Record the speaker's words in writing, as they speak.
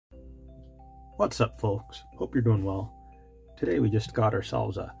What's up, folks? Hope you're doing well. Today we just got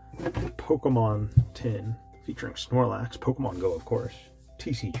ourselves a Pokemon tin featuring Snorlax, Pokemon Go of course,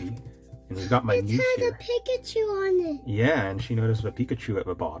 TCG, and we got my niece here. It had a Pikachu on it. Yeah, and she noticed a Pikachu at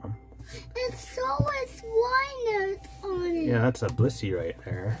the bottom. And so is Wynote on it. Yeah, that's a Blissey right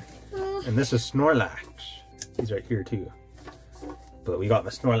there. And this is Snorlax. He's right here too. But we got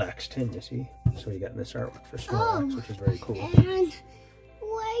the Snorlax tin, you see? So we got this artwork for Snorlax, which is very cool. And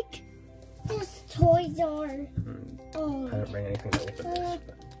like this toys are. I didn't bring anything to open this.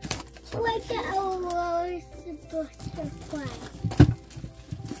 But like the Aurora butterfly.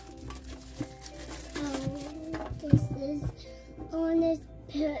 This is on this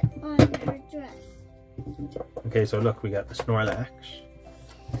put on her dress. Okay, so look, we got the Snorlax.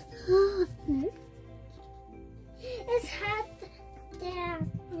 It's had that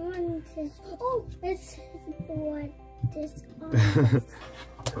on this. Oh, it's what this on.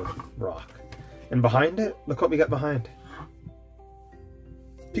 Rock. And behind it, look what we got behind.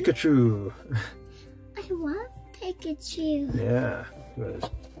 Pikachu. I want Pikachu. Yeah, it was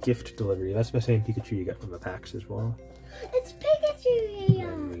gift delivery. That's the same Pikachu you get from the packs as well. It's Pikachu. Yeah.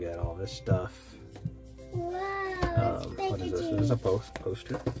 And we got all this stuff. Wow, it's Pikachu. What is this? Is this a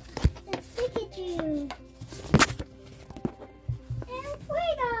poster? It's Pikachu. And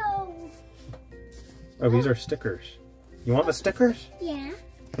Play-Doh. Oh, these are stickers. You want the stickers? Yeah.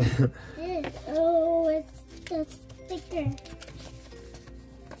 Oh, it's the sticker.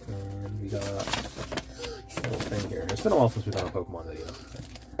 And we got a little thing here. It's been a while since we've done a Pokemon video.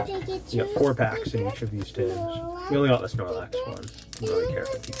 Pikachu. You got 4 packs in each of these tins. We only got the Snorlax one. I don't really care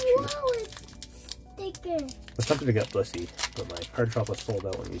for Pikachu. Sticker. I was tempted to get Blissey, but my card shop was sold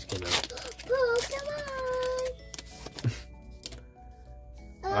out when these came out. Pokemon.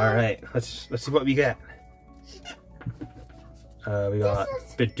 Alright, let's see what we get. We got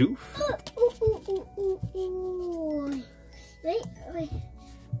Bidoof. Wait.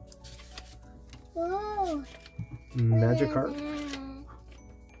 Whoa. Magikarp.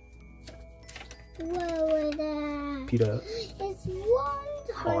 Whoa, that. Pita. It's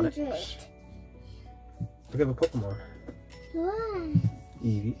 100. Onyx. Look at the Pokemon. What?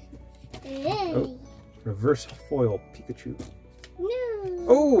 Eevee. Hey. Oh, reverse foil Pikachu. No.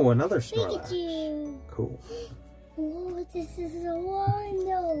 Oh, another Snorlax. Pikachu. Cool. Oh, this is a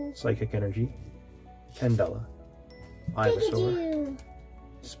wonder. Psychic Energy. Candela. Ivysaur. Pikachu.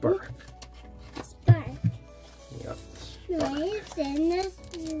 Spark. Spark. Yep. Nice, and this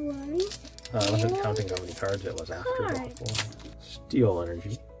one. I wasn't counting how many cards it was after. Before. Steel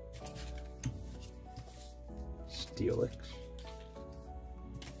Energy. Steelix.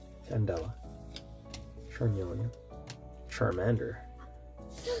 Candela. Charmeleon. Charmander.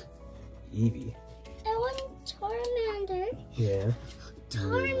 Eevee. I want Charmander. Yeah.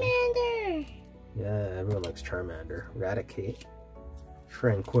 Charmander. Yeah, everyone likes Charmander. Raticate.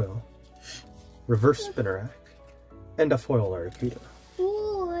 Tranquil. Reverse Spinnerack. And a foil Articuno.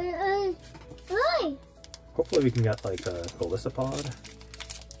 Ooh, hi. Hopefully we can get like a Golisopod.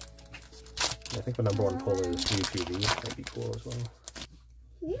 I think the #1 pull is UTV. That'd be cool as well.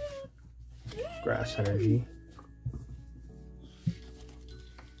 Grass Energy.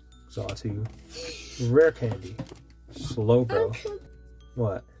 Xatu. Rare Candy. Slowbro.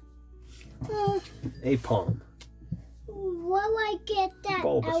 What? Apom. Will I get that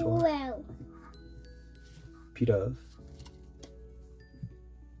Bulbasaur. LOL? Pidove.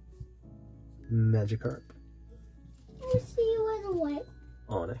 Magikarp. You see what the white?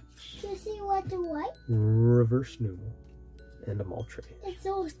 Onyx. You see what the white? Reverse Noodle. And a Moltres. It's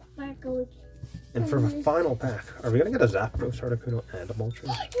all sparkly. And for the final pack, are we gonna get a Zapdos, Articuno, and a Moltres?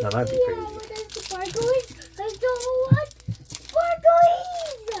 Now that'd be crazy. What is the sparklies? I don't want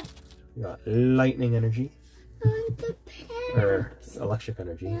sparklies! We got Lightning Energy. And the pen. Or Electric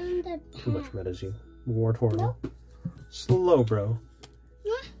Energy. And the Too much pen. Metazoo. Wartortle. Nope. Slowbro.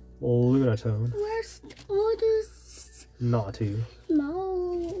 What? Lunatone. Where's all this? Natu.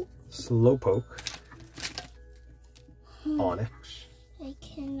 No. Slowpoke. Onyx. I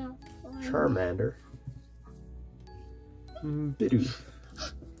cannot find Charmander. Bidoof.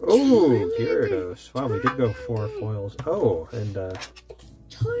 Oh, Gyarados. Wow, we did go 4 foils. Oh, and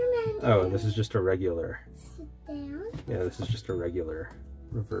Charmander. oh, this is just a regular. Sit down. Yeah, this is just a regular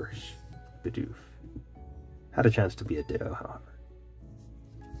reverse Bidoof. Had a chance to be a Ditto, however.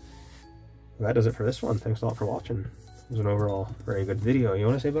 Well, that does it for this one. Thanks a lot for watching. It was an overall very good video. You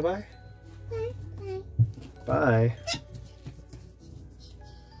want to say bye-bye? Bye. Bye.